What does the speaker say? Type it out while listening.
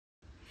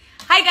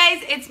Hi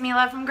guys, it's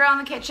Mila from Girl in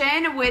the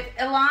Kitchen with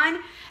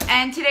Ilan,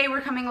 and today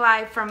we're coming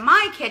live from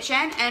my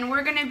kitchen, and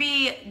we're going to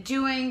be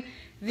doing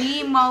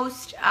the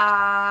most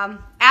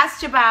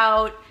asked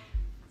about.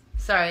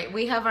 Sorry,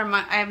 we have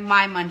I have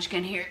my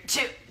munchkin here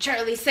too.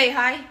 Charlie, say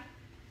hi.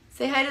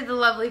 Say hi to the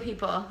lovely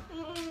people.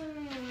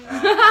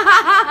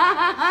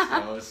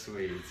 So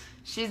sweet.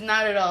 She's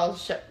not at all.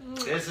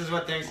 This is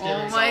what Thanksgiving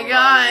is Oh my all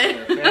God.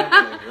 about.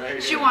 Family,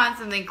 right She here. wants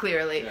something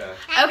clearly. Yeah.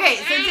 Okay,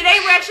 so today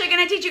we're actually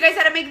going to teach you guys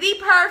how to make the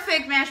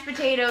perfect mashed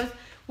potatoes,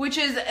 which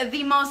is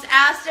the most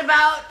asked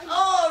about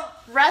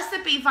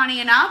recipe,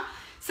 funny enough.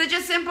 Such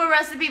a simple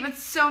recipe, but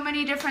so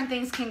many different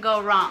things can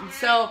go wrong.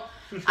 So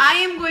I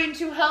am going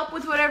to help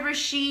with whatever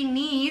she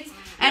needs,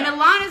 and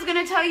Ilan is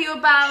going to tell you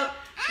about,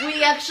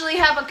 we actually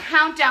have a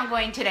countdown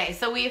going today.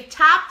 So we have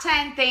top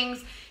 10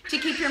 things to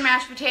keep your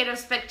mashed potatoes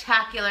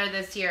spectacular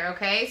this year,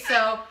 okay?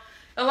 So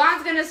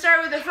Ilan's going to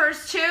start with the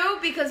first two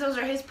because those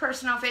are his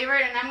personal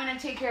favorite, and I'm going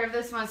to take care of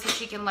this one so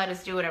she can let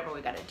us do whatever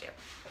we got to do.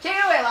 Take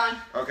it away, Ilan.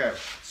 Okay,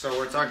 so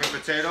we're talking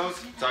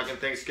potatoes, talking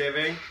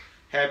Thanksgiving.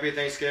 Happy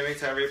Thanksgiving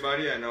to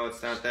everybody. I know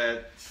it's not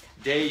that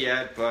day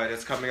yet, but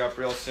it's coming up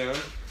real soon.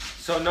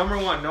 So number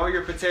one, know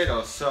your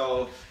potatoes.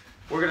 So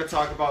we're going to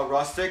talk about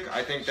rustic.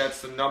 I think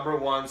that's the number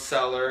one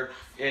seller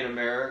in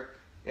America.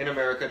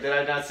 Did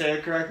I not say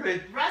it correctly?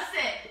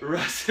 Russet.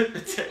 Russet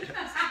potatoes.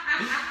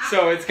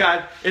 So it's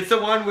the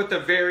one with the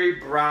very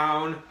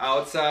brown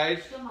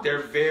outside.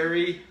 They're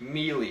very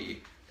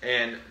mealy,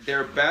 and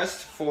they're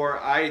best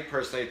for, I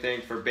personally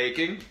think, for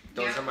baking.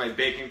 Those are my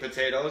baking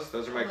potatoes.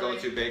 Those are my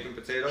go-to baking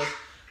potatoes.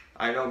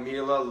 I know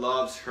Mila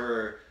loves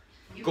her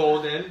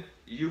golden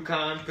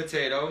Yukon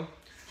potato.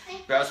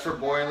 Best for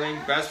boiling,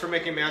 best for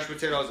making mashed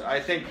potatoes. I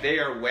think they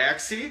are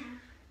waxy,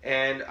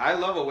 and I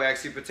love a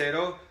waxy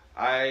potato.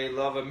 I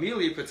love a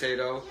mealy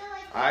potato.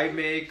 I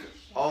make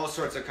all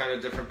sorts of kind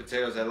of different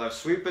potatoes. I love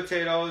sweet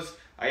potatoes.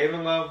 I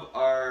even love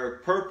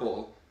our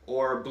purple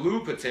or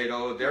blue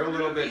potato. They're a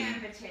little bit,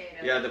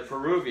 yeah, the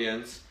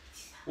Peruvians.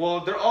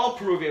 Well, they're all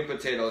Peruvian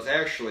potatoes,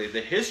 actually.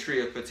 The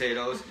history of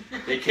potatoes,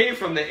 they came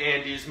from the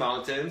Andes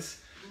Mountains,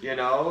 you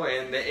know,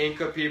 and the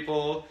Inca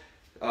people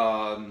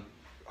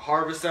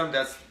harvest them.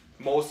 That's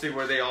mostly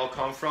where they all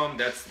come from.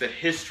 That's the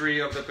history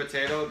of the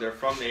potato. They're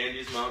from the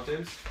Andes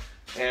Mountains.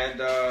 And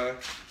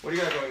what do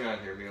you got going on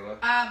here, Mila?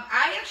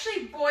 I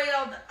actually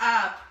boiled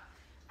up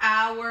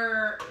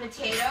our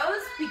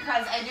potatoes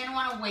because I didn't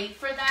want to wait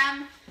for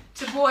them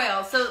to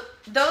boil. So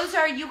those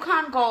are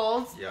Yukon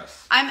Golds.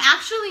 Yes. I'm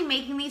actually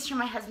making these for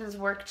my husband's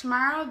work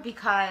tomorrow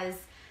because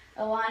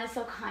Ilan is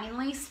so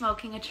kindly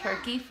smoking a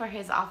turkey for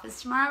his office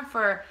tomorrow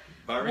for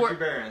Barbecue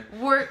Baron.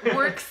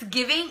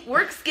 Worksgiving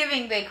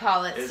they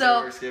call it. Is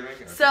so it Worksgiving?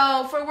 Okay.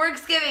 So for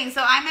Worksgiving,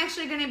 so I'm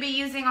actually going to be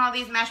using all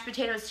these mashed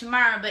potatoes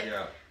tomorrow, but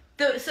Yeah.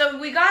 So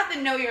we got the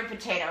know your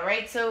potato,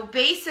 right? So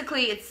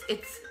basically it's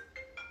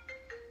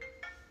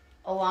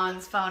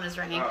Ilan's phone is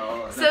ringing.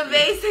 So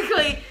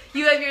basically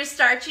you have your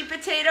starchy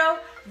potato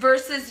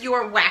versus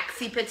your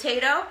waxy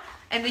potato,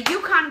 and the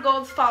Yukon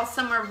Golds fall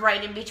somewhere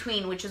right in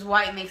between, which is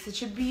why it makes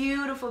such a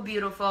beautiful,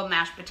 beautiful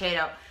mashed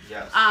potato.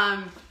 Yes.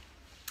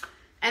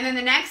 And then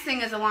the next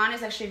thing is Ilan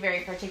is actually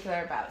very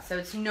particular about. So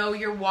it's know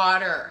your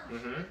water.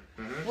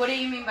 What do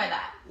you mean by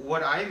that?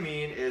 What I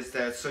mean is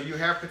that, so you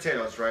have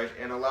potatoes, right?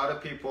 And a lot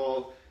of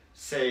people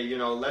say, you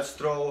know, let's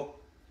throw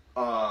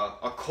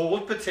a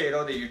cold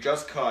potato that you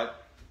just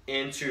cut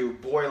into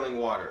boiling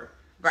water.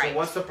 Right. So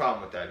what's the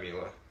problem with that,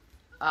 Mila?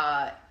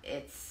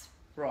 It's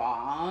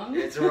wrong.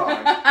 It's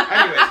wrong.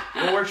 Anyways,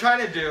 what we're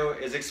trying to do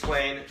is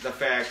explain the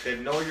fact that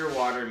know your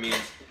water means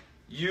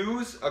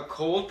use a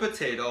cold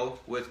potato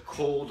with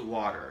cold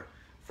water.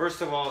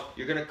 First of all,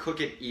 you're going to cook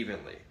it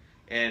evenly.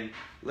 And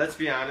let's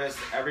be honest,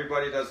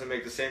 everybody doesn't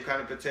make the same kind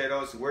of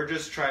potatoes. We're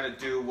just trying to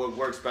do what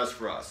works best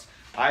for us.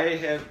 I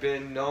have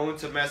been known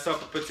to mess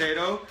up a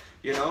potato,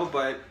 you know,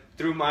 but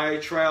through my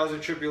trials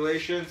and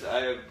tribulations,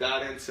 I have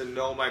gotten to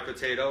know my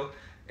potato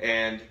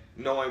and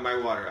knowing my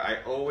water. I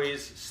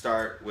always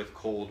start with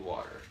cold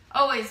water.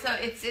 Always. So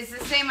it's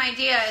the same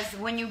idea as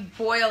when you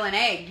boil an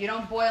egg. You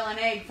don't boil an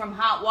egg from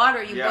hot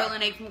water. You boil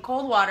an egg from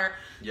cold water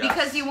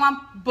because you want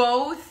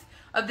both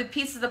of the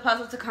pieces of the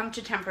puzzle to come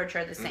to temperature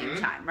at the same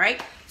time,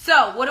 right?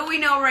 So what do we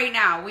know right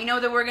now? We know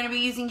that we're going to be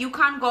using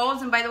Yukon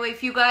Golds. And by the way,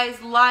 if you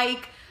guys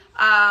like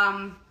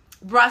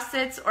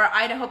russets or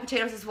Idaho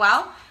potatoes as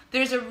well,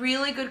 there's a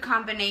really good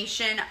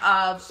combination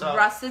of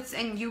russets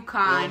and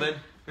Yukon.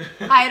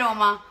 Hi,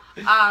 Roma.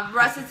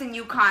 Russets and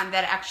Yukon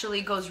that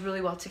actually goes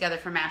really well together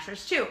for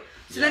mashers too.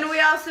 So then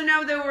we also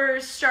know that we're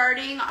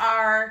starting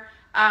our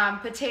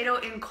potato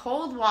in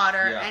cold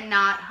water and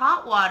not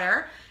hot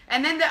water.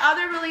 And then the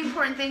other really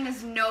important thing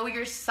is know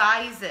your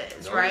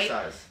sizes, right?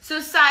 So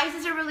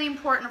sizes are really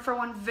important for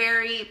one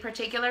very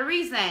particular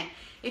reason.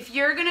 If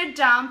you're going to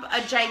dump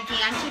a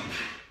gigantic...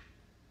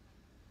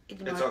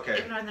 It's okay.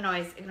 Ignore the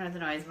noise. Ignore the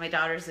noise. My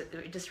daughter's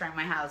destroying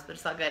my house, but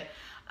it's all good.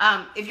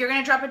 If you're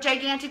going to drop a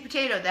gigantic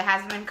potato that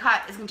hasn't been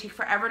cut, it's going to take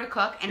forever to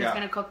cook, and it's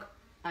going to cook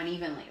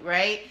unevenly,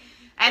 right?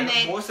 And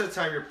then most of the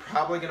time, you're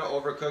probably going to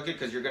overcook it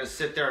because you're going to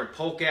sit there and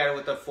poke at it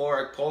with a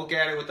fork, poke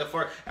at it with a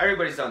fork.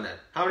 Everybody's done that.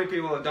 How many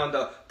people have done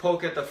the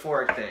poke at the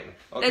fork thing?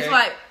 Okay? That's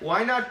right.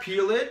 Why not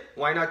peel it?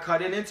 Why not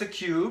cut it into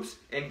cubes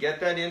and get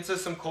that into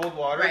some cold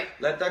water? Right.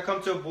 Let that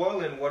come to a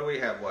boil, and what do we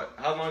have?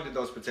 How long did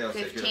those potatoes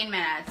take? 15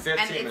 minutes. 15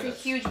 and it's minutes.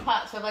 a huge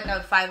pot, so like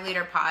a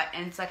 5-liter pot,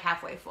 and it's like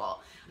halfway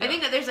full. Yeah. I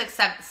think that there's like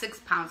 6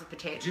 pounds of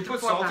potatoes. Did you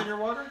put 4 salt pounds. in your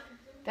water?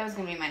 That was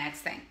going to be my next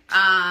thing.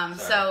 Sorry.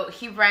 So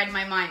he read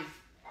my mind.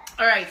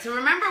 All right, so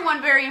remember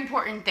one very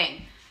important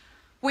thing.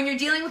 When you're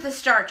dealing with a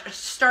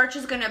starch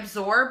is going to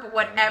absorb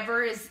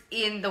whatever is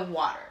in the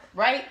water,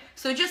 right?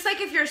 So just like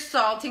if you're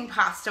salting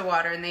pasta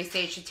water and they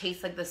say it should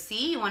taste like the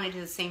sea, you want to do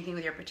the same thing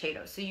with your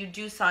potatoes. So you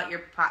do salt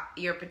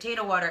your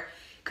potato water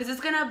because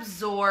it's going to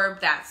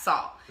absorb that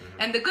salt.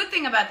 And the good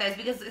thing about that is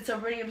because it's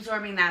already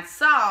absorbing that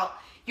salt,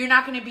 you're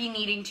not going to be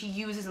needing to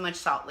use as much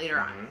salt later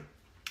on.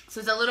 So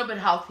it's a little bit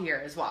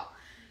healthier as well.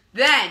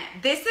 Then,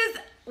 this is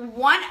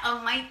one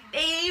of my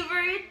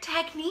favorite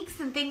techniques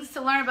and things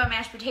to learn about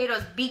mashed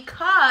potatoes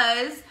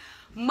because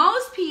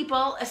most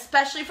people,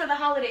 especially for the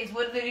holidays,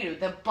 what do?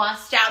 They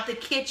bust out the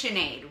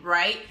KitchenAid,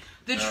 right?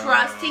 The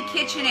trusty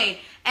KitchenAid.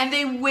 And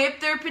they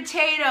whip their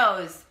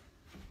potatoes.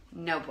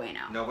 No bueno.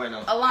 No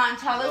bueno. Alon,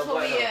 tell us No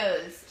what we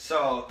bueno. use.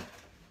 So,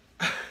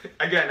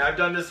 again, I've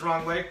done this the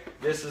wrong way.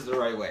 This is the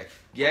right way.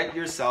 Get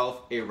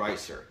yourself a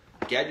ricer.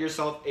 Get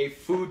yourself a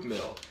food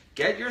mill.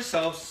 Get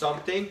yourself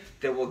something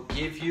that will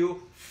give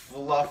you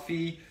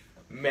fluffy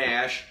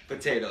mashed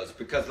potatoes.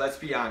 Because let's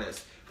be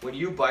honest, when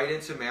you bite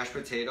into mashed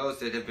potatoes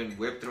that have been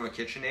whipped through a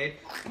KitchenAid,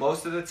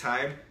 most of the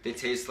time they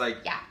taste like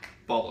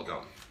bubble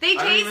gum. They taste,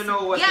 I don't even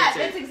know what they yeah, taste.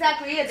 that's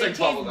exactly it. It's They like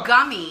taste bubblegum.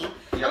 gummy.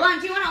 Yeah. Alon,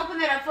 do you want to open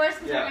that up for us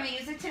because we're going to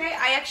use it today?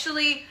 I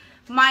actually,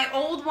 my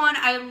old one,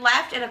 I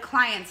left at a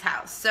client's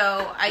house.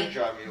 So Good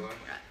job, Mila.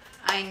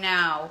 I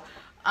know.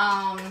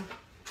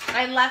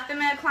 I left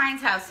them at a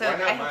client's house, so Why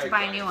not I had to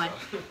buy a new one.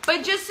 client's house?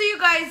 But just so you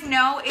guys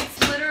know, it's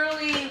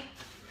literally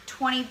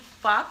 $20,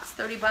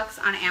 $30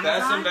 on Amazon.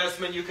 Best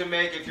investment you can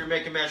make if you're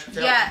making mashed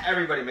potatoes. Yeah.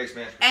 Everybody makes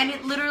mashed potatoes. And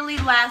it literally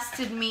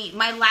lasted me,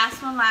 my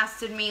last one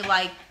lasted me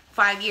like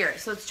 5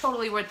 years. So it's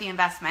totally worth the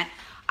investment.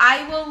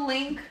 I will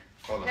link,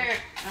 Hold on. there,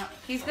 oh,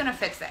 he's going to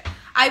fix it.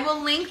 I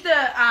will link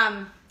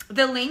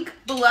the link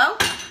below,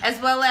 as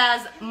well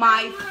as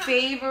my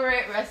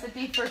favorite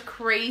recipe for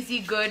crazy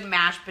good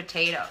mashed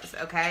potatoes,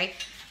 okay?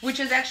 Which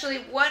is actually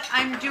what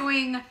I'm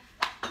doing,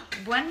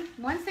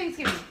 when's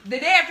Thanksgiving? The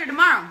day after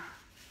tomorrow.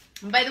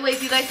 And by the way,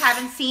 if you guys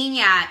haven't seen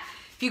yet,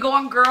 if you go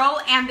on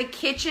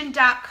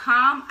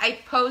girlandthekitchen.com, I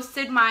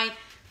posted my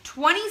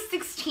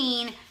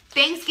 2016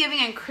 Thanksgiving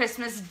and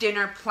Christmas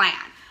dinner plan.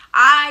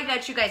 I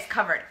got you guys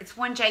covered. It's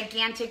one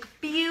gigantic,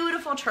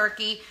 beautiful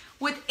turkey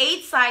with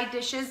 8 side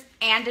dishes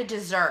and a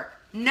dessert.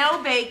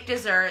 No baked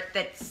dessert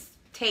that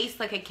tastes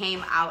like it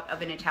came out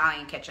of an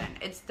Italian kitchen.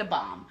 It's the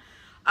bomb.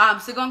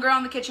 So go on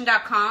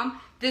girlandthekitchen.com.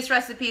 This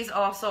recipe is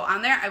also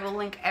on there. I will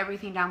link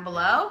everything down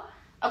below.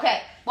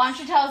 Okay, why don't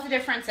you tell us the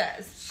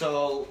differences?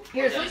 So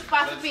Here, switch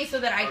spots with me so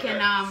that I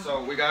can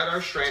so we got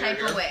our strainer type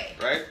here, away.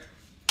 right?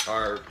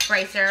 Our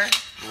ricer.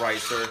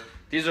 ricer.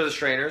 These are the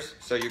strainers.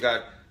 So you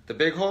got the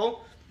big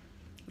hole.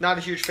 Not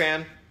a huge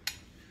fan.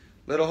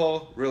 Little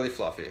hole, really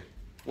fluffy.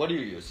 What do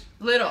you use?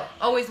 Little,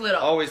 always little.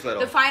 Always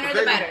little. The finer the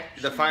big- better.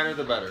 The finer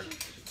the better.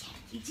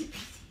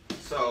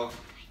 So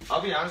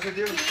I'll be honest with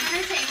you. Can you use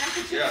your thing? That's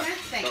the 2 Yeah.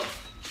 minutes thing.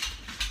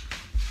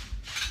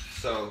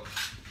 So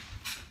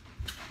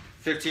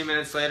 15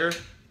 minutes later. And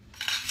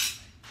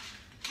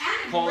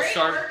a Cold great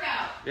start.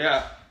 workout.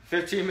 Yeah,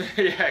 15 minutes.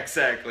 Yeah,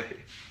 exactly.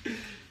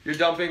 You're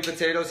dumping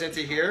potatoes into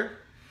here,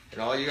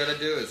 and all you gotta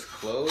do is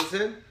close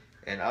it,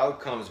 and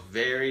out comes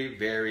very,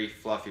 very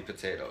fluffy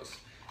potatoes.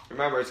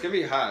 Remember, it's gonna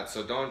be hot,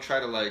 so don't try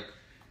to like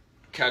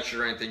catch it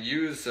or anything.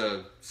 Use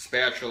a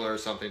spatula or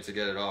something to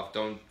get it off.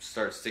 Don't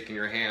start sticking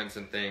your hands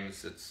in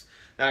things. It's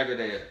not a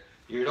good idea.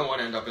 You don't want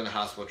to end up in the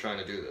hospital trying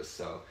to do this.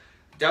 So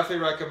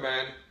definitely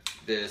recommend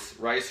this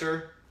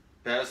ricer.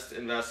 Best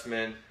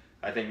investment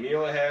I think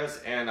Mila has,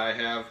 and I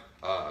have.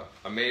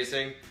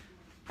 Amazing,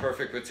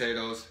 perfect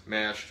potatoes,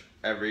 mashed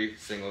every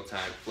single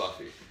time,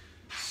 fluffy.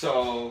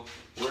 So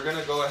we're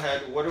gonna go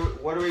ahead. What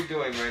are we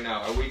doing right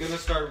now? Are we gonna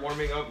start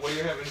warming up? What do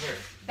you have in here?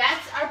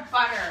 That's our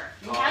butter.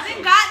 We Awesome.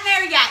 haven't gotten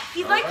there yet.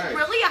 He's All like right.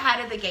 really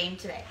ahead of the game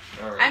today.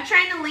 All right. I'm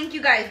trying to link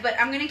you guys, but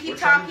I'm gonna keep We're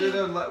trying talking.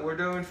 to do we're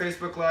doing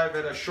Facebook Live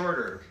at a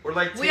shorter. We're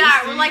like We are.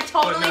 We're tasty, like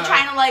totally but not-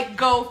 trying to like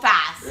go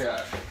fast.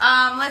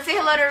 Yeah. Let's say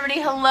hello to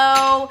everybody.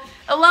 Hello,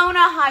 Ilona.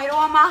 Hi,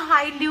 Roma.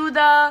 Hi,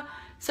 Luda.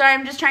 Sorry,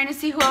 I'm just trying to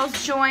see who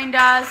else joined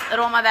us.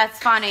 Roma, that's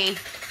funny.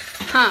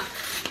 Huh.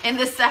 In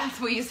the South,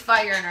 we use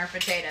fire in our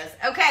potatoes.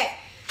 Okay,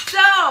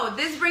 so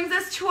this brings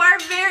us to our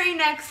very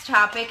next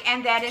topic,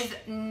 and that is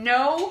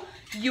know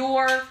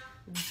your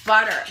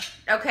butter.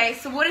 Okay,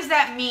 so what does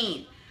that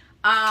mean?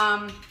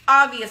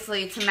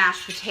 Obviously, it's a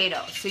mashed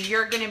potato. So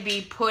you're going to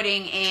be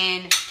putting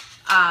in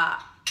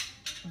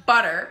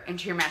butter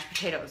into your mashed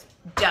potatoes.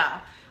 Duh.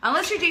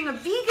 Unless you're doing a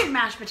vegan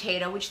mashed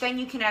potato, which then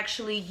you can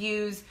actually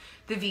use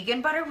the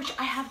vegan butter, which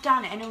I have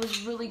done, and it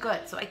was really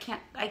good. So I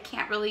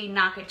can't really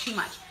knock it too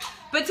much.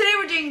 But today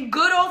we're doing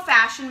good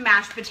old-fashioned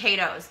mashed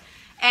potatoes.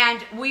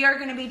 And we are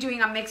going to be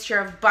doing a mixture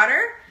of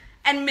butter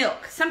and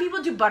milk. Some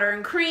people do butter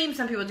and cream.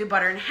 Some people do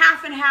butter and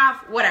half,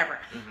 whatever.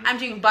 I'm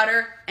doing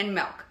butter and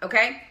milk,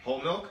 okay?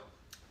 Whole milk?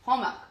 Whole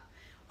milk.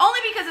 Only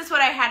because it's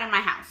what I had in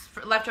my house,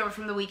 left over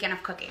from the weekend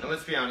of cooking. And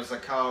let's be honest, a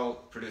cow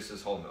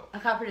produces whole milk. A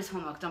cow produces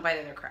whole milk. Don't buy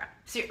the other crap.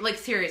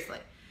 Seriously.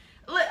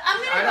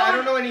 I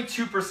don't know any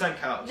 2%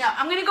 cows. No,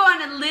 I'm going to go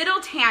on a little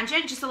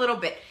tangent, just a little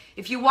bit.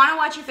 If you want to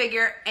watch your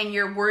figure and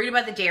you're worried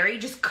about the dairy,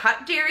 just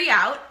cut dairy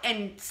out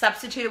and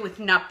substitute it with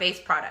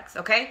nut-based products,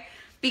 okay?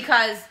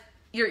 Because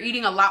you're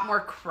eating a lot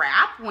more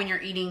crap when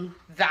you're eating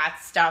that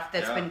stuff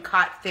that's been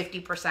cut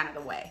 50% of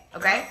the way,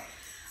 okay?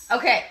 Yeah.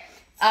 Okay.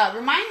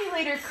 Remind me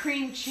later,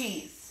 cream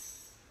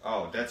cheese.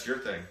 Oh, that's your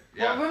thing.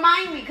 Yeah. Well,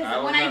 remind me,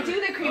 because when I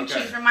do the cream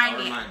cheese, remind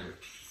me. Remind you.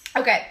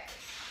 Okay.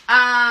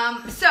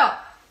 So,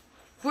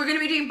 we're going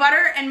to be doing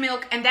butter and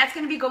milk, and that's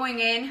going to be going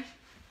in.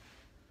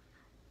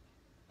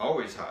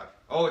 Always hot.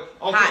 Oh, okay.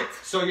 Hot.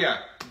 So,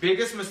 yeah,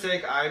 biggest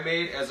mistake I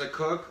made as a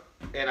cook,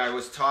 and I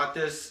was taught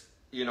this,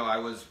 you know, I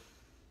was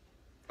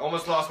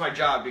almost lost my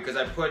job because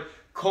I put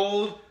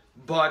cold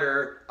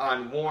butter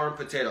on warm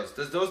potatoes.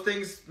 Does those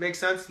things make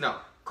sense? No.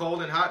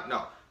 Cold and hot?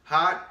 No.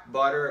 Hot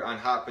butter on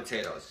hot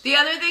potatoes. The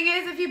other thing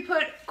is if you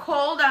put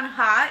cold on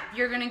hot,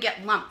 you're going to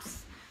get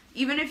lumps.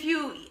 Even if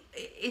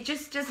it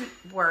just doesn't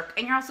work.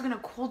 And you're also going to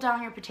cool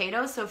down your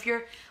potatoes. So if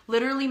you're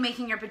literally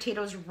making your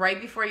potatoes right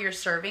before you're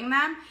serving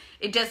them,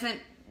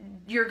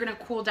 you're going to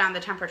cool down the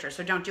temperature.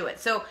 So don't do it.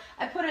 So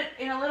I put it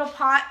in a little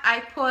pot.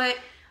 I put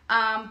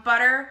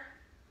butter,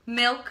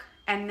 milk,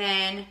 and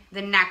then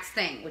the next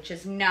thing, which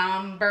is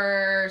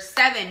number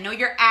 7. Know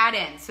your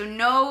add-ins. So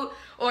know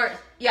your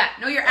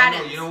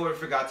add-ins. Oh, you know what I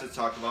forgot to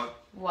talk about?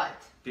 What?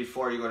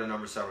 Before you go to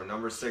number 7.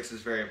 Number 6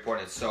 is very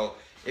important. So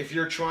if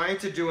you're trying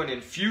to do an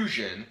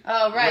infusion.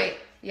 Oh, right.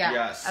 Yeah.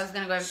 Yes. I was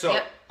going to go. So,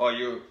 yep.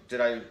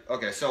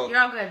 Okay, so. You're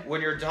all good.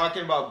 When you're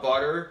talking about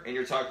butter and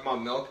you're talking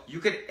about milk, you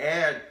could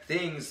add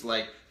things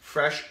like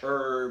fresh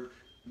herb,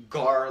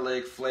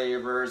 garlic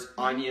flavors,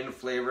 onion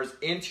flavors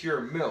into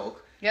your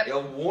milk. Yep.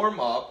 It'll warm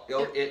up.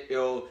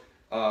 It'll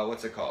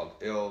what's it called?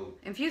 It'll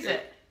infuse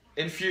it.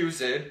 Infuse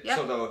it. Yep.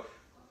 So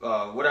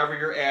the whatever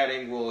you're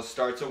adding will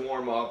start to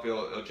warm up.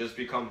 It'll just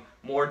become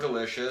more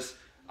delicious.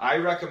 I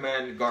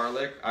recommend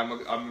garlic. I'm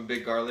a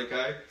big garlic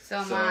guy. So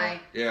am I.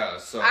 Yeah.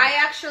 So I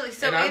actually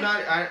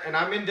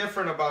I'm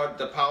indifferent about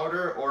the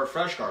powder or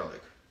fresh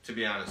garlic. To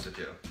be honest with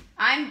you.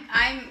 I'm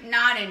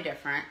not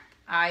indifferent.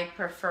 I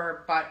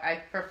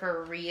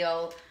prefer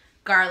real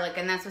garlic,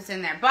 and that's what's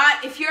in there.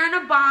 But if you're in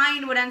a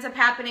bind, what ends up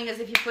happening is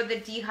if you put the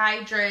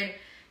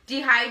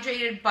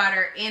dehydrated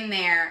butter in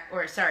there,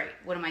 or sorry,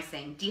 what am I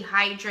saying?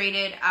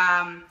 Dehydrated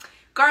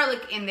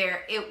garlic in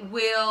there, it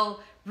will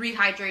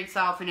rehydrate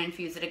itself and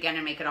infuse it again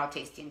and make it all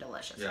tasty and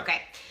delicious. Yeah.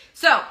 Okay.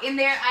 So in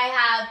there I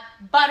have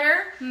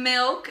butter,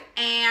 milk,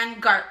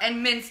 and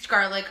minced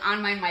garlic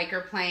on my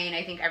microplane.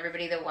 I think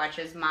everybody that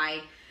watches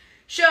my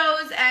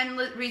shows and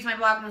reads my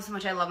blog knows how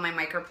much I love my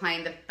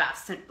microplane. The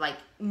best, like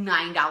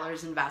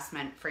 $9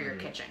 investment for your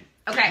kitchen.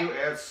 Okay. Did you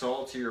add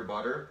salt to your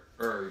butter?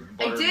 Or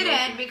butter I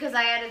didn't because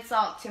I added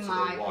salt to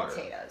my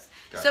potatoes.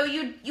 So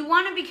you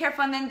want to be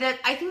careful, and then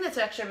I think that's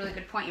actually a really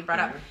good point you brought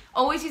up.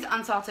 Always use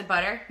unsalted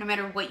butter, no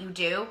matter what you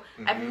do.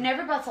 I've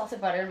never bought salted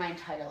butter in my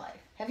entire life.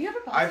 Have you ever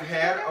bought salted butter?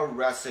 I've had a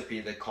recipe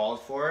that called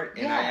for it,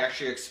 and I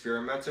actually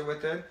experimented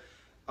with it.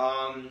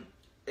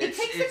 It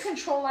takes the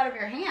control out of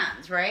your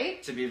hands,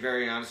 right? To be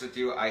very honest with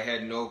you, I had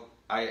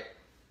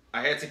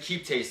to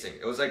keep tasting.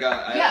 It was like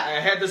I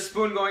had the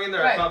spoon going in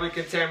there. Right. I probably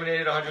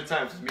contaminated 100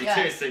 times with me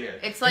tasting it.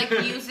 It's like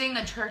using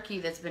a turkey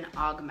that's been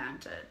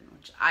augmented,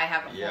 which I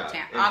have a whole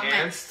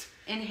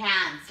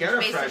enhanced. Get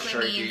a fresh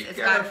turkey.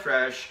 Get a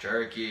fresh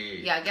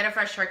turkey. Yeah, get a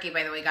fresh turkey,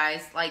 by the way,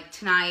 guys. Like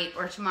tonight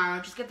or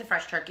tomorrow, just get the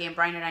fresh turkey and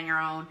brine it on your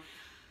own.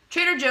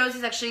 Trader Joe's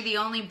is actually the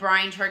only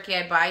brine turkey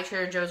I buy.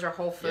 Trader Joe's or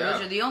Whole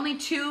Foods are the only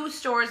 2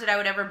 stores that I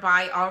would ever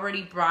buy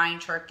already brine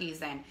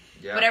turkeys in.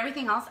 Yeah. But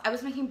everything else, I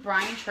was making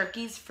brine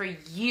turkeys for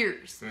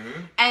years.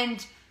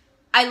 And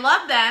I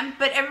love them,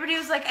 but everybody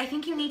was like, I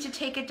think you need to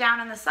take it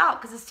down on the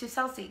salt because it's too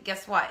salty.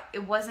 Guess what?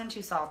 It wasn't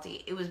too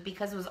salty. It was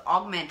because it was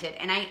augmented.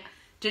 And I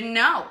didn't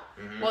know.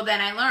 Well, then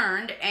I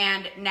learned,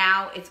 and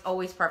now it's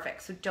always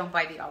perfect. So don't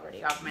buy the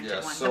already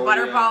augmented one. Sodium, the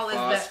Butterball is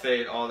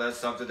phosphate, all that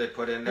stuff that they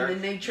put in there.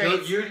 And the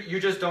nitrates. You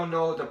just don't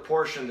know the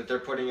portion that they're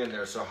putting in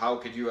there. So how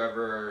could you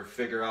ever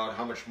figure out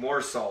how much more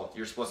salt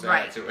you're supposed to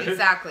add to it?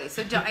 Exactly.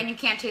 So don't, and you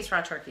can't taste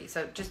raw turkey.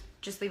 So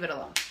just leave it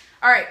alone.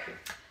 All right.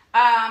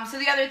 So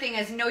the other thing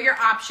is know your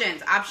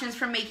options. Options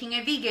for making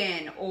it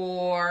vegan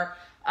or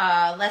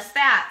less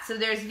fat. So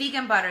there's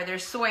vegan butter,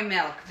 there's soy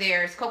milk,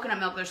 there's coconut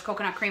milk, there's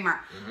coconut creamer.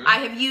 I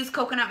have used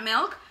coconut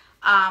milk.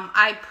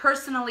 I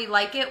personally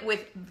like it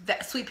with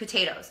the sweet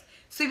potatoes.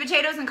 Sweet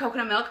potatoes and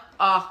coconut milk,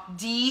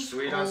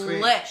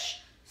 delish.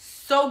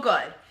 So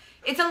good.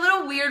 It's a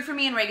little weird for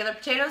me in regular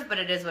potatoes, but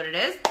it is what it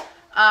is.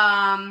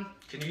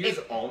 Can you use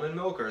almond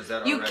milk, or is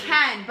that already? You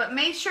can, but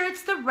make sure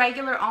it's the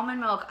regular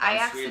almond milk. I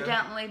Unsweetened?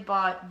 accidentally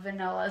bought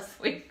vanilla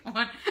sweet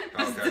one.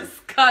 It's Okay.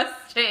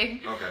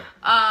 disgusting. Okay.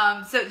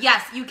 So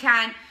yes, you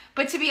can.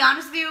 But to be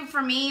honest with you,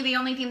 for me, the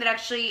only thing that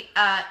actually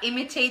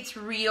imitates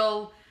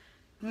real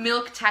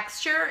milk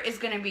texture is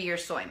going to be your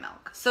soy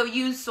milk. So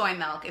use soy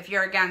milk. If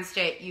you're against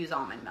it, use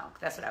almond milk.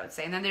 That's what I would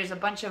say. And then there's a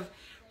bunch of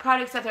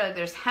products out there. Like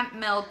there's hemp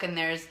milk and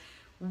there's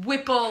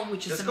Whipple,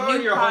 which is Just some go new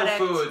in your product.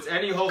 Whole Foods.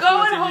 Any Whole Go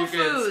Foods, in Whole and you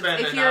can Foods.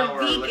 spend If an you're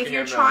hour looking if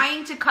you're at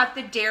trying to cut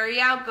the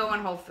dairy out, go in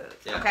Whole Foods.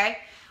 Yeah. Okay.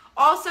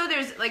 Also,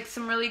 there's like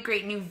some really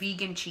great new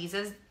vegan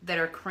cheeses that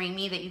are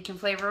creamy that you can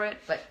flavor it.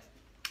 But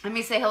let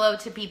me say hello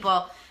to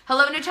people.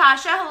 Hello,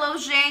 Natasha. Hello,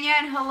 Zhenya.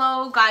 And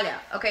hello, Gala.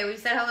 Okay, we've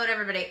said hello to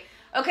everybody.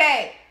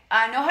 Okay,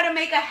 know how to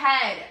make a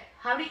head.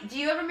 Do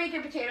you ever make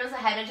your potatoes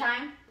ahead of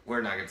time?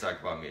 We're not gonna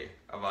talk about me,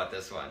 about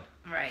this one.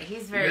 Right,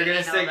 he's very. You're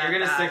gonna stick. You're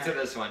gonna that. stick to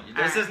this one.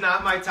 All This right. is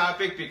not my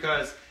topic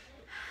because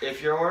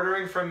if you're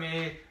ordering from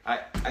me, We're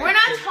not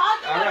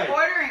talking about right.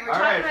 ordering. We're All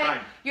talking right, about fine.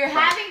 you're Fine.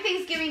 having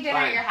Thanksgiving dinner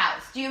at Fine. your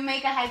house. Do you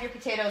make ahead your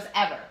potatoes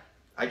ever?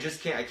 I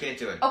just can't. I can't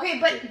do it. Okay,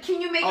 but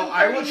can you make them 30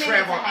 I will minutes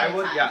travel. ahead I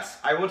would. of time? Yes,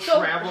 I will So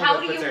travel. how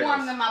with do you potatoes.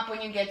 warm them up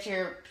when you get to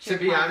your To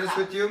be parents' honest house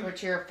with you- or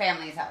to your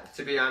family's house?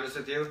 To be honest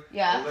with you,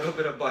 Yeah. a little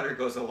bit of butter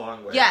goes a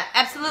long way. Yeah,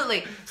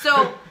 absolutely.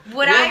 So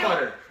what Warm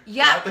butter.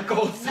 Yeah. Not the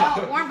cold stuff.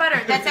 No, warm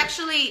butter. That's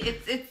actually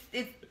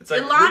It's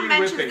like Elon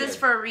mentions re-whipping this it.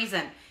 for a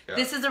reason. Yeah.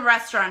 This is a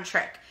restaurant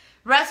trick.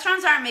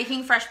 Restaurants aren't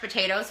making fresh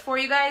potatoes for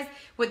you guys.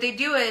 What they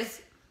do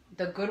is,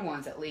 the good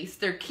ones at least,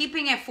 they're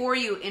keeping it for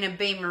you in a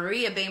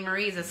bain-marie. A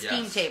bain-marie is a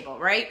steam Yes. table,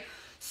 right?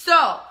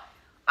 So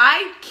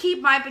I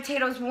keep my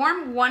potatoes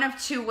warm one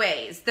of two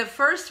ways. The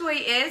first way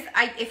is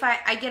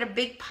I get a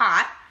big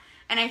pot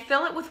and I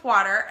fill it with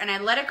water and I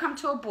let it come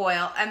to a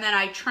boil and then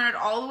I turn it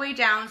all the way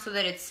down so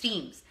that it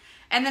steams.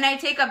 And then I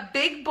take a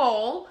big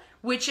bowl,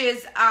 which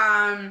is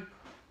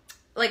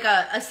like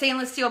a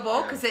stainless steel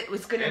bowl because it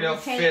was going to And it'll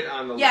fit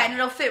on the yeah, lid. and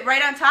it'll fit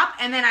right on top.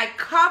 And then I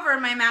cover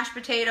my mashed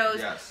potatoes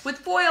Yes. with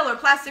foil or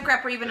plastic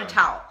wrap or even a Yeah.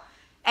 towel.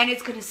 And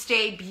it's going to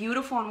stay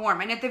beautiful and warm.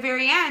 And at the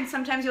very end,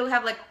 sometimes you'll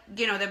have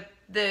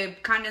the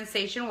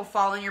condensation will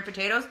fall on your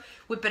potatoes.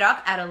 Whip it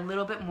up, add a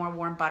little bit more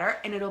warm butter,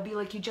 and it'll be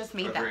like you just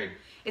made them. Agreed.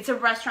 It's a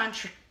restaurant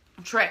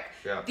trick.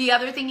 Yeah. The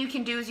other thing you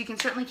can do is you can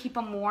certainly keep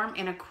them warm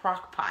in a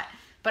crock pot.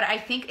 But I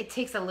think it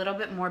takes a little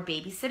bit more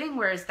babysitting,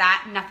 whereas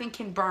that, nothing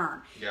can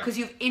burn. Yeah. Because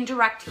you have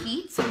indirect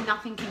heat, so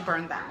nothing can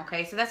burn them,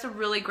 okay? So that's a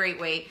really great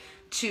way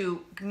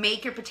to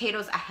make your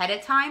potatoes ahead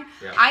of time.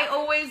 Yeah. I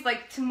always,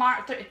 like,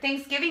 tomorrow,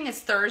 Thanksgiving is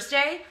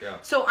Thursday, Yeah.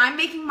 so I'm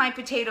making my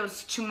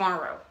potatoes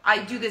tomorrow. I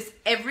do this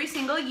every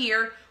single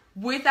year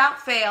without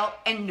fail,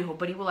 and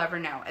nobody will ever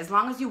know. As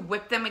long as you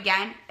whip them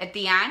again at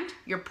the end,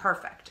 you're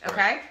perfect,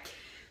 okay? Right.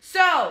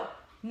 So,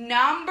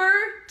 number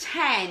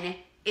 10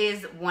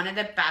 is one of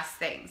the best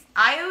things.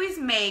 I always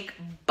make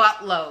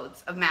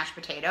buttloads of mashed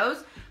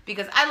potatoes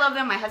because I love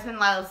them. My husband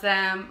loves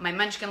them. My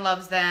munchkin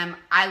loves them.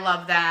 I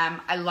love them.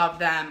 I love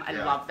them. I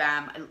Yeah. love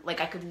them. Like,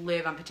 I could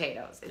live on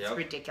potatoes. It's Yep.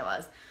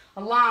 ridiculous.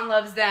 Alon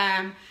loves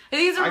them. I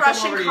think it's a I come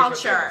Russian over to eat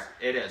culture. potatoes.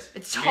 It is.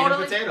 It's Meat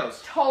totally and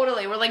potatoes.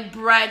 Totally. We're like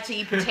bred to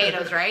eat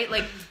potatoes, right?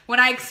 Like when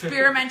I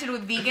experimented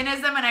with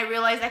veganism and I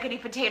realized I could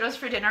eat potatoes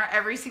for dinner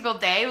every single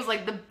day, it was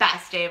like the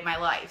best day of my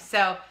life.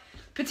 So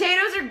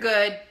potatoes are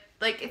good.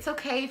 Like it's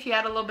okay if you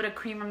add a little bit of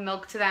cream or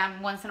milk to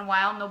them once in a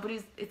while.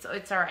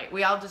 It's all right.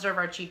 We all deserve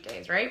our cheat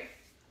days, right?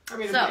 I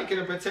mean, So- making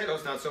a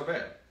potato's not so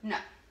bad.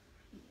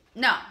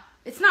 No,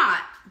 it's not.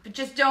 But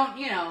just don't,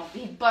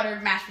 eat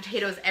buttered mashed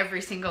potatoes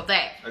every single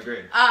day.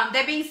 Agreed.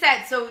 That being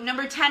said, so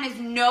number 10 is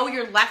know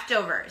your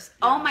leftovers.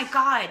 Oh my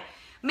God.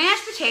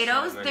 Mashed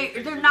potatoes, So many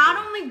things they're you not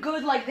can do. only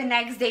good like the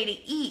next day to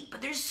eat,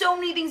 but there's so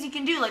many things you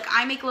can do. Like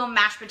I make little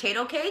mashed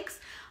potato cakes.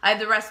 I have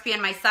the recipe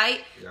on my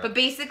site. Yeah. But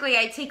basically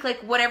I take like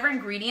whatever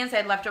ingredients I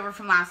had left over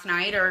from last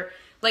night, or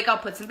like I'll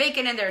put some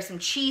bacon in there, some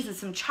cheese and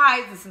some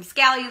chives and some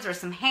scallions or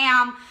some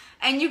ham.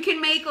 And you can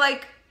make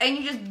and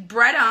you just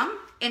bread them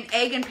in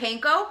egg and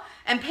panko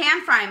and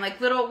pan fry them like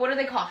little, what are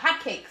they called? Hot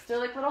cakes. They're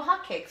like little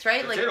hot cakes,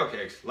 right? Potato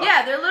cakes.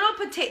 Yeah, they're little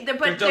potato.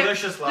 They're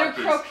delicious They're Latkes.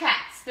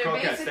 croquettes. They're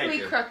Croquettes, basically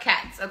thank you.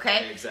 croquettes.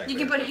 Okay. Exactly, You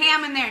can put croquettes.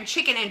 ham in there and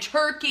chicken and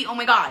turkey. Oh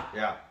my God.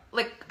 Yeah.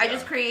 Like I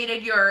just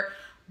created your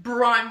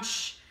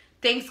brunch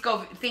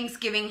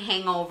Thanksgiving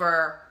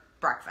hangover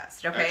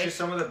breakfast. Okay. Actually,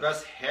 some of the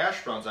best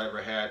hash browns I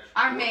ever had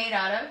Are were made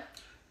out of.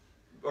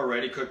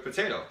 already cooked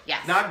potato.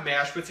 Yes. Not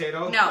mashed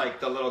potato. No,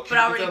 Like the little but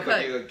already cubes, but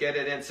cooked. you get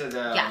it into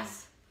the.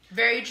 Yes.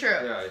 Very true.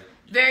 Yeah.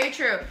 Very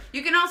true.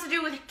 You can also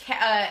do with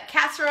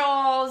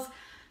casseroles,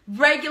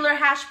 regular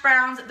hash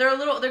browns. They're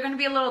going to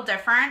be a little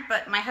different,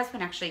 but my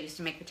husband actually used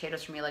to make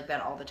potatoes for me like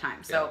that all the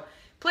time. So Yeah.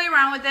 play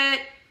around with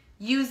it,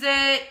 use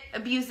it,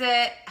 abuse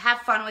it,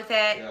 have fun with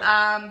it.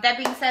 Yeah. That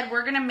being said,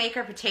 we're going to make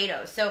our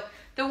potatoes. So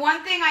the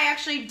one thing I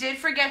actually did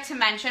forget to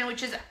mention,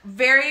 which is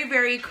very,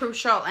 very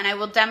crucial, and I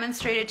will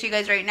demonstrate it to you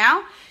guys right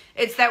now,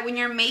 it's that when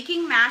you're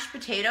making mashed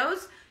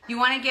potatoes, you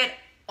want to get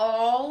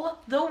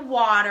all the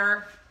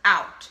water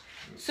out.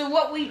 So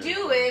what we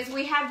do is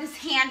we have this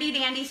handy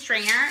dandy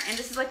strainer, and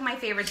this is like my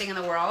favorite thing in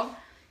the world.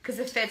 because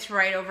it fits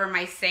right over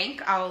my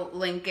sink. I'll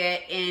link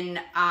it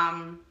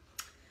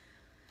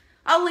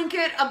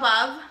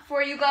above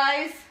for you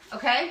guys.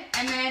 Okay?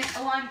 And then,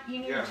 Alon, you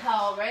need a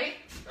towel, right?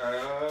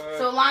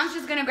 So Alon's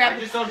just gonna grab. I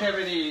just don't have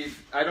any.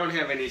 I don't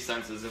have any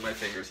senses in my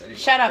fingers anymore.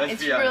 Shut up!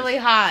 It's really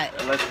hot.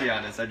 Let's be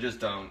honest. I just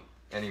don't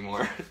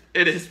anymore.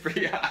 It is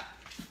pretty hot.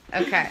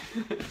 Okay.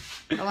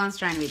 Alon's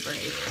trying to be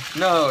brave.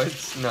 No,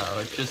 it's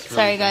just.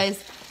 Really Sorry,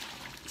 guys.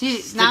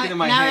 Now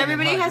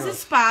everybody has a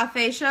spa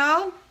facial.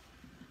 All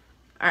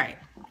right.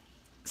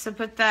 So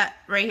put that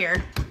right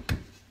here.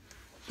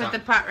 Put the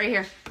pot right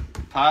here.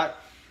 Pot.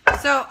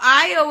 So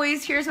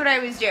here's what I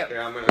always do.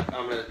 Here, I'm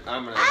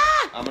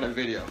gonna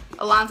video.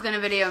 Alon's gonna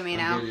video me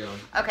now.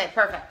 Okay,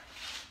 perfect.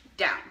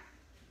 Down.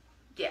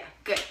 Yeah,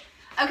 good.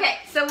 Okay,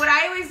 so what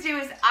I always do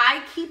is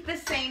I keep the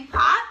same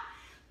pot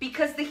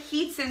because the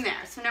heat's in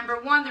there. So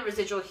number one, the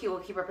residual heat will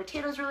keep our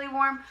potatoes really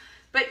warm.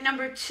 But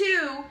number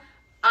two,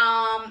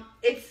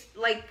 it's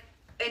like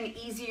an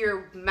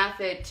easier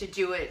method to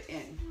do it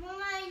in.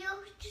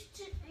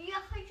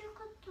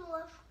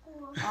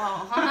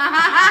 Oh.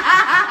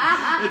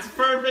 It's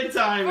perfect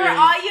timing. For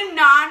all you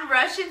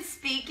non-Russian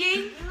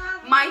speaking,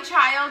 my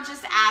child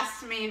just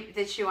asked me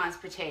that she wants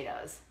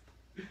potatoes.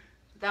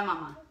 Да,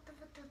 мама.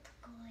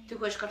 Ты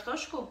хочешь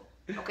картошку?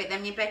 Okay, дай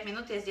мне 5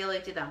 минут, я сделаю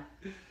и тебе дам.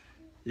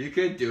 You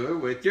could do it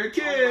with your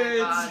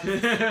kids. Oh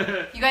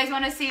you guys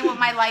want to see what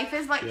my life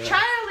is like? Yeah.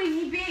 Charlie,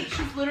 he beat.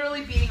 She's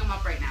literally beating him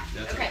up right now.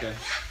 That's okay.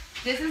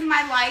 This is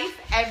my life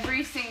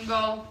every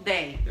single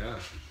day. Yeah.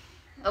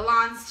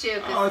 Alon's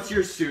too. Oh, it's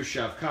your sous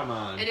chef. Come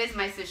on. It is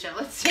my sous chef.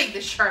 Let's take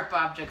the sharp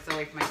objects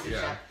away from my sous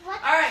chef. What?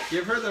 All right.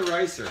 Give her the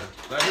ricer.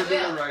 Let her do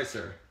the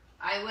ricer.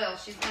 I will.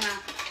 She's gonna.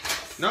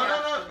 No.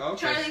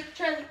 Okay.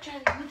 Charlie,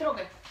 не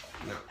трогай.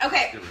 No.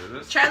 Okay.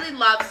 Charlie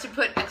loves to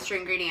put extra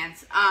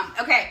ingredients.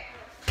 Okay.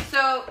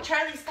 So,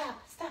 Charlie,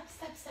 stop.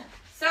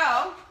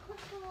 So,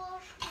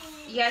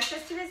 я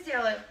сейчас тебе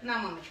сделаю. На,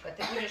 мамочка,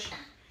 ты будешь.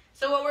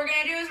 So what we're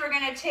gonna do is we're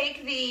gonna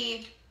take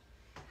the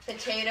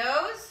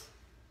potatoes.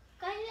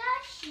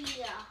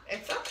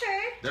 It's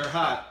okay. They're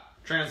hot.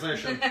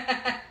 Translation.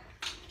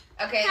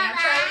 Okay, now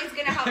Charlie's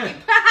gonna help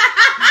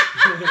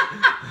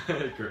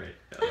you. Great.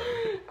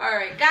 All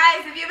right,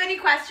 guys, if you have any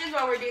questions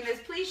while we're doing this,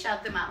 please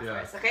shout them out for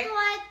us, okay?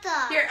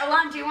 Here,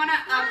 Alon, do you want to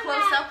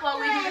close up while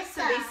we do this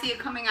so they see it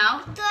coming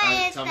out?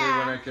 Tell me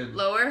when I can.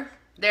 Lower?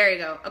 There you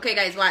go. Okay,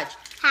 guys, watch.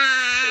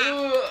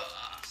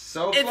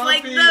 So fluffy. It's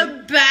like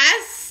the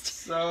best.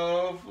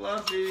 So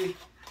fluffy.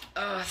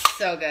 Oh,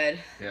 so good.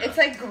 Yeah. It's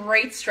like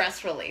great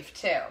stress relief,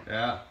 too.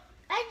 Yeah.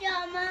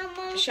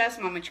 Сейчас,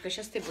 мамочка,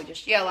 сейчас ты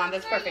будешь. Yeah, Alon,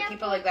 that's perfect.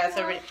 Keep it like that.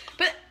 So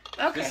but,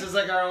 okay. This is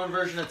like our own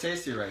version of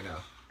Tasty right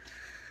now.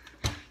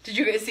 Did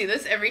you guys see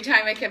this? Every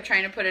time I kept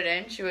trying to put it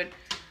in, she would,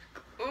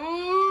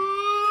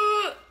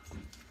 ooh.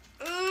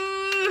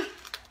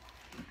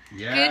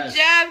 Yes. Good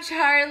job,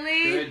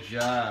 Charlie. Good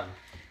job.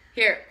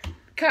 Here,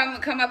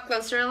 come up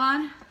closer,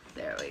 Alon.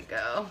 There we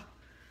go.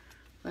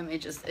 Let me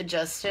just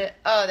adjust it.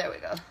 Oh, there we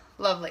go.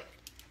 Lovely.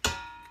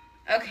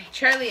 Okay,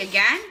 Charlie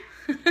again.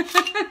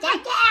 Ta-da!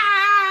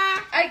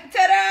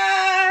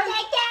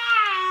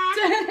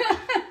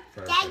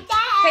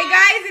 Hey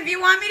guys, if you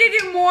want me to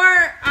do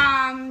more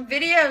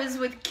videos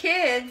with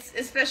kids,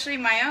 especially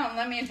my own,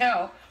 let me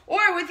know.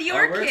 Or with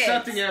your kids. We're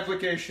accepting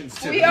applications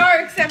too. We are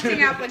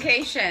accepting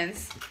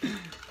applications.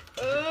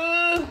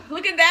 Ooh,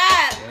 look at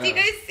that. Yeah. Do you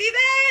guys see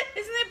that?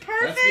 Isn't it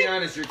perfect? Let's be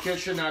honest, your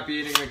kids should not be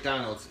eating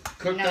McDonald's.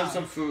 Cook them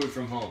some food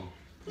from home.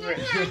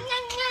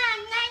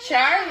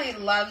 Charlie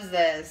loves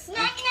this. Look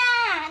at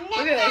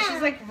that.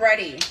 She's like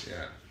ready.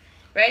 Yeah.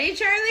 Ready,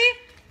 Charlie?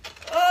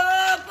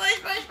 Oh,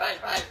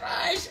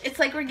 push. It's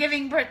like we're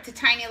giving birth to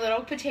tiny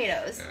little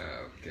potatoes.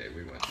 Okay,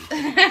 we want to.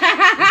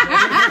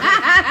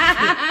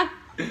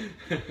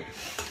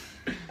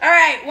 All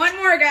right, one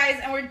more, guys,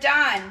 and we're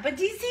done. But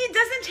do you see, it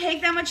doesn't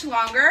take that much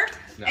longer.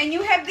 No. And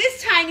you have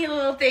this tiny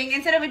little thing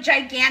instead of a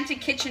gigantic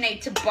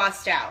KitchenAid to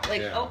bust out.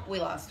 Like, oh, we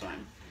lost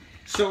one.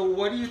 So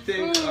what do you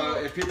think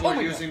if people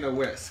are using the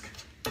whisk?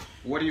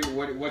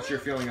 What's your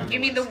feeling on the whisk? You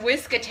mean the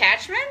whisk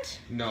attachment?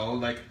 No,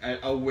 like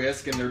a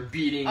whisk and they're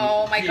beating.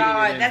 Oh my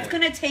God, that's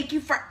going to take you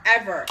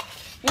forever.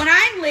 When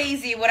I'm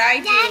lazy, what I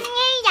do...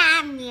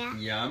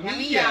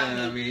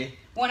 Yummy.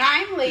 When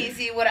I'm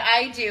lazy, what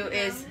I do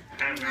is...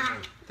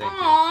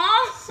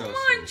 Aww, so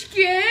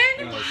Munchkin.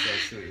 Oh,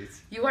 so sweet.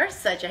 You are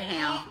such a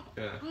ham.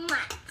 Yeah.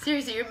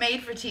 Seriously, you're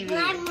made for TV.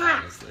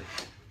 Honestly.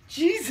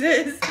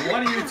 Jesus.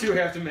 One of you two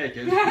have to make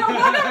it.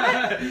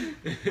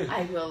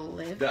 I will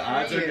live. The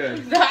odds are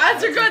good. The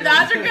odds are good. The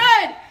odds are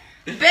good.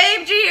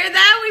 Babe, do you hear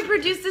that? We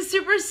produced a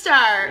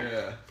superstar.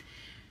 Yeah.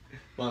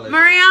 Well,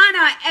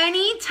 Mariana,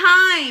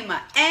 anytime,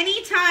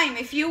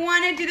 if you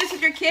want to do this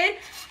with your kid,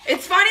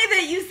 it's funny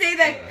that you say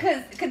that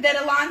because that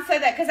Alon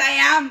said that because I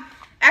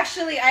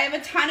have a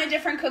ton of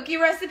different cookie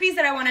recipes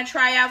that I want to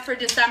try out for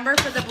December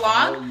for the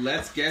blog. Oh,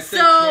 let's get the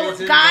kids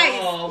So, guys,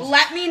 involved.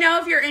 let me know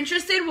if you're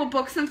interested. We'll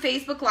book some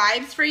Facebook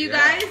Lives for you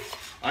guys.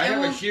 I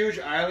have a huge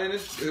island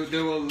that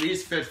will at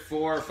least fit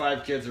 4 or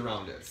 5 kids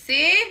around it.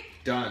 See?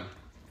 Done.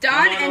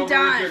 Done and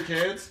done. With your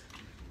kids.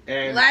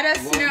 and let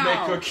us we'll know. make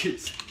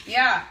cookies.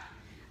 Yeah.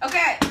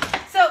 Okay.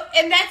 So,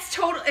 and that's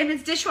total, and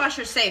it's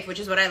dishwasher safe, which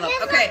is what I love.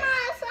 Okay.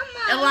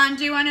 Elan,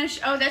 do you want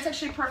to? Oh, that's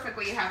actually perfect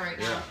what you have right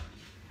now.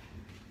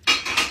 Yeah.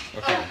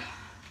 Okay.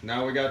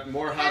 Now we got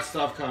more hot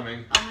stuff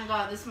coming. Oh my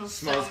God, this smells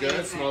Smells so good.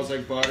 amazing. Smells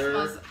like butter,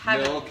 Smells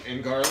heaven. milk,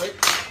 and garlic.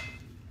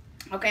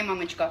 Okay,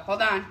 Mamichka,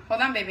 hold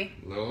on, baby.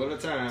 A little at a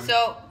time.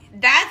 So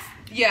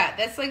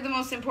that's like the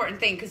most important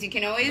thing because you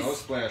can always. No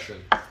splashing.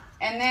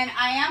 And then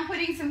I am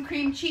putting some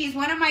cream cheese.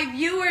 One of my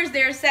viewers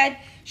there said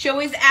she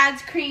always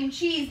adds cream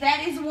cheese.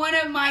 That is one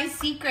of my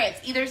secrets,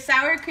 either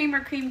sour cream or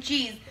cream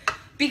cheese,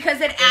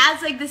 because it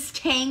adds like this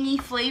tangy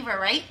flavor,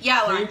 right?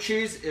 Yeah. Cream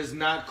cheese is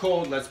not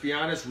cold. Let's be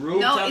honest. Room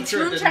No, temperature it's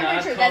room did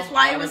temperature. not That's come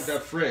why it out was of the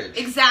fridge.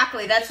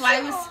 Exactly. That's why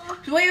it was.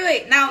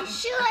 Wait. Now,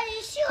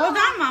 hold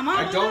on, Mama.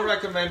 I don't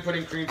recommend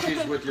putting cream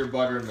cheese with your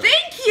butter and milk.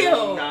 Thank you. It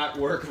will not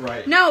work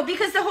right. No,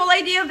 because the whole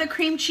idea of the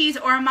cream cheese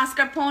or a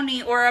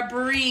mascarpone or a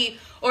brie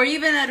or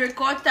even a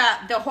ricotta,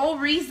 the whole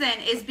reason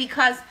is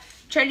because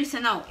Charlie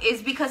said no,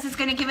 is because it's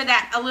going to give it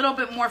that a little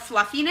bit more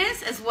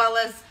fluffiness as well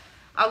as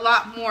a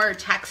lot more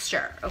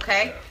texture.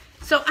 Okay. Yeah.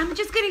 So I'm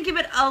just going to give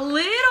it a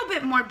little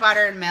bit more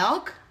butter and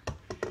milk.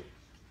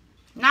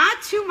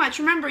 Not too much.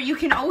 Remember, you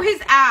can always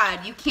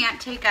add. You can't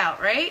take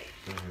out, right?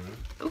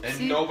 Mm-hmm. Oopsie.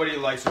 And nobody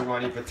likes a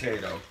runny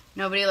potato.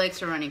 Nobody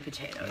likes a runny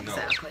potato. No.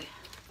 Exactly.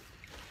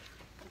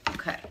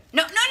 Okay.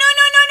 No.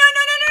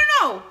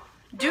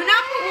 Do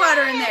not put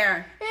water in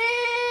there.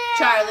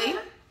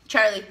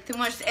 Charlie, ты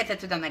можешь это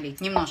туда налить.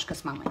 Немножко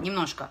с мамой.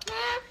 Немножко.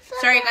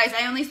 Sorry, guys.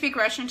 I only speak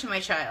Russian to my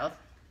child.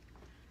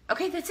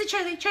 Okay, that's it,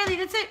 Charlie.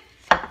 That's it.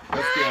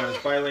 Let's be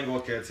honest, bilingual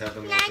kids have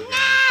the most advantage.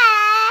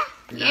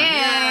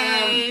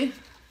 Yay.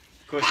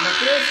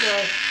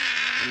 Вкусно.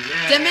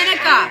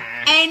 Dominica,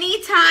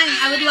 anytime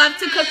I would love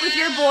to cook with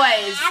your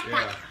boys.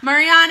 Yeah.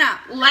 Mariana,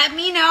 let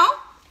me know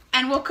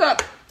and we'll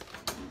cook.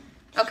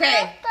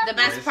 Okay, the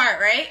best Nice. part,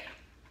 right?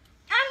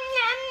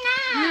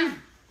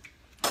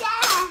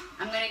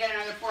 I'm gonna get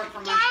another fork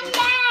from my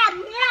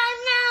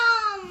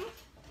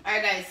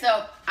Alright guys,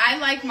 so I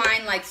like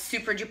mine like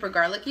super duper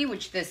garlicky,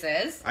 which this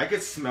is. I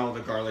could smell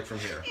the garlic from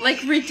here.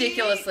 Like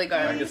ridiculously I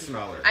garlicky. could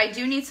smell it. I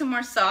do need some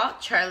more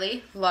salt.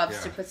 Charlie loves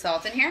Yeah. to put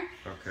salt in here.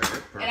 Okay,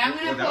 perfect. And I'm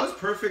gonna that put- was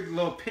perfect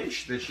little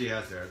pinch that she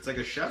has there. It's like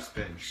a chef's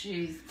pinch.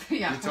 Jeez.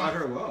 Yeah. You taught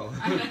her well.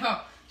 I know.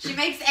 She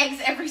makes eggs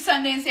every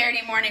Sunday and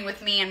Saturday morning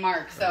with me and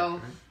Mark,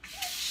 so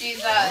she's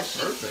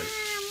Perfect.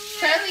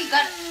 Charlie,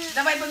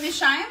 давай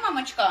помешаем,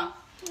 мамочка.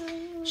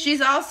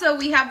 She's also,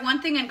 we have one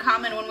thing in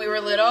common when we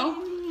were little.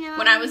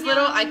 When I was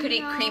little, I could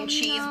eat cream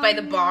cheese by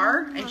the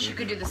bar, and she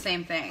could do the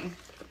same thing.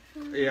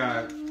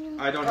 Yeah,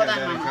 I don't Hold have that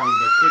on, in Mama. common,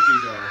 but cookie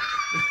dough.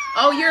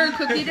 Oh, you're a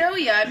cookie dough?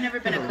 Yeah, I've never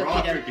been a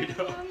Raw cookie dough. cookie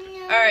dough.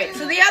 All right,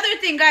 so the other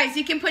thing, guys,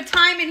 you can put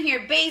thyme in here,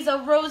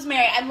 basil,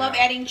 rosemary. I love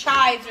Yeah. adding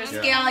chives or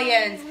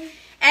scallions,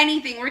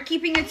 anything. We're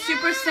keeping it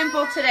super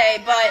simple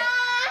today, but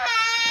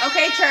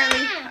okay,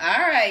 Charlie.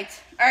 All right,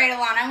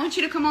 Alana, I want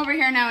you to come over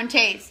here now and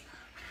taste.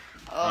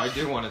 I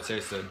do want to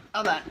taste it.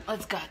 Hold on,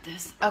 let's got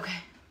this. Okay,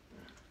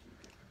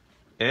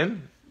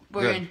 In?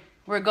 we're Good. in.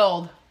 We're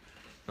gold.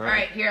 All All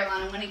right, here,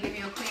 Alana, I'm gonna give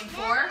you a clean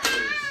fork.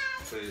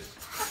 Please.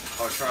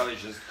 Oh,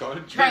 Charlie's just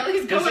going.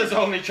 Charlie's This going. is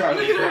only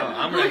Charlie's now.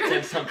 I'm going to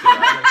take something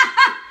out.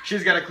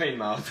 She's got a clean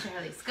mouth.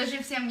 Charlie, скажи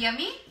всем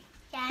yummy.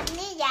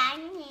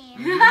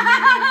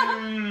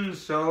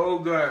 So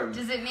good.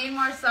 Does it need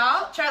more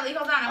salt? Charlie,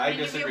 hold on. I'm I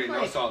gonna give you disagree. a No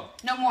plate.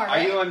 salt. No more. Are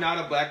Right? you not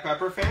a black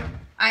pepper fan?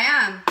 I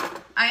am.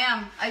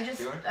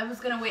 You are? I was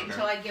gonna wait Okay.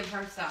 until I give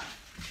her some.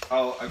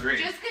 Oh, agreed.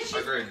 Just because she's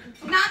Agreed.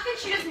 not that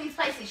she doesn't eat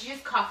spicy. She's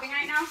just coughing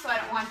right now, so I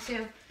don't want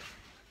to.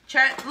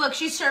 Look,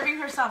 she's serving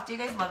herself. Do you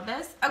guys love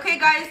this? Okay,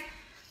 guys.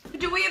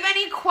 Do we have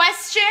any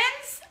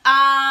questions?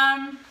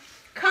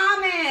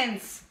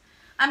 Comments.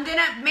 I'm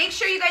gonna make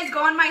sure you guys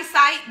go on my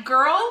site,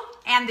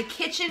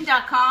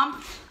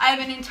 girlandthekitchen.com. I have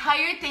an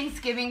entire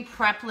Thanksgiving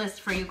prep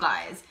list for you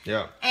guys.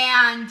 Yeah.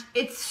 And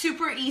it's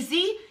super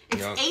easy.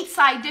 It's Yeah. 8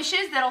 side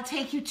dishes that'll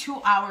take you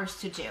 2 hours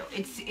to do.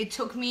 It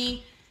took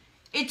me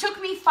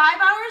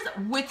 5 hours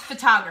with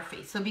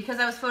photography. So because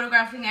I was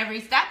photographing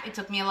every step, it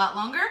took me a lot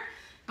longer.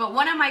 But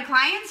one of my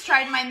clients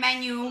tried my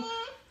menu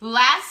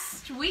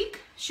last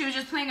week. She was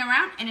just playing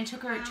around and it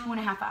took her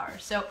 2.5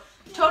 hours. So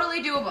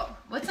totally doable.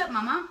 What's up,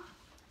 Mama?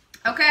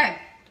 Okay.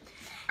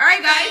 All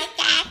right, guys.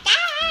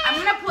 I'm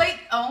going to plate.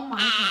 Oh my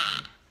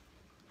God.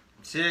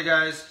 See you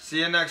guys. See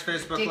you next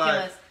Facebook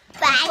Ridiculous.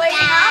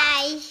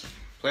 Live.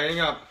 Plating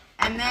up.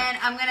 And then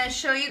I'm going to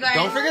show you guys.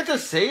 Don't forget to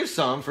save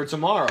some for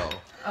tomorrow.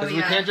 Oh, Because we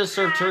yeah. can't just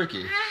serve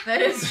turkey.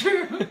 That is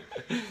true.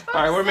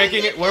 All right, we're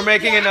making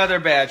another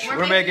batch.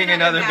 We're making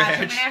another I'm batch.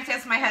 gonna have to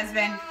ask my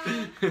husband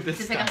This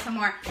to pick up time. some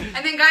more.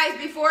 And then, guys,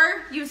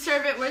 before you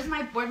serve it, where'd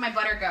my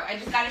butter go? I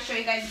just gotta show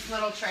you guys this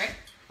little trick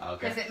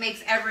because Okay. it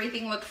makes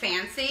everything look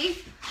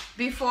fancy.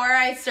 Before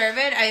I serve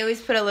it, I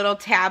always put a little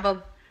tab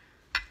of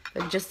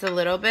just a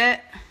little bit,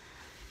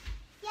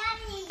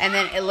 and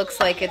then it looks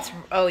like it's.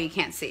 Oh, you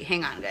can't see.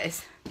 Hang on,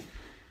 guys.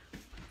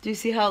 Do you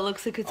see how it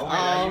looks like it's Oh wait,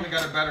 I all? even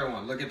got a better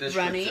one. Look at this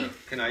runny. shit too.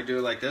 Can I do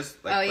it like this?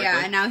 Like Oh yeah,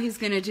 quickly? and now he's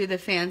gonna do the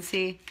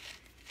fancy.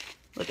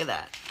 Look at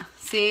that.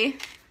 See?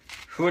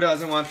 Who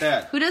doesn't want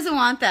that? Who doesn't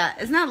want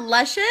that? Isn't that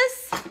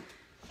luscious?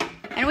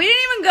 And we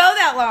didn't even go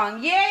that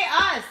long. Yay,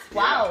 us.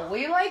 Wow,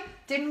 we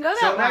didn't go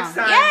that long. Next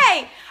time.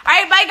 Yay. All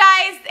right, bye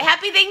guys.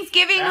 Happy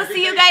Thanksgiving. We'll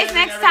see you guys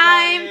next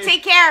time. Everybody.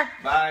 Take care.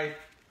 Bye.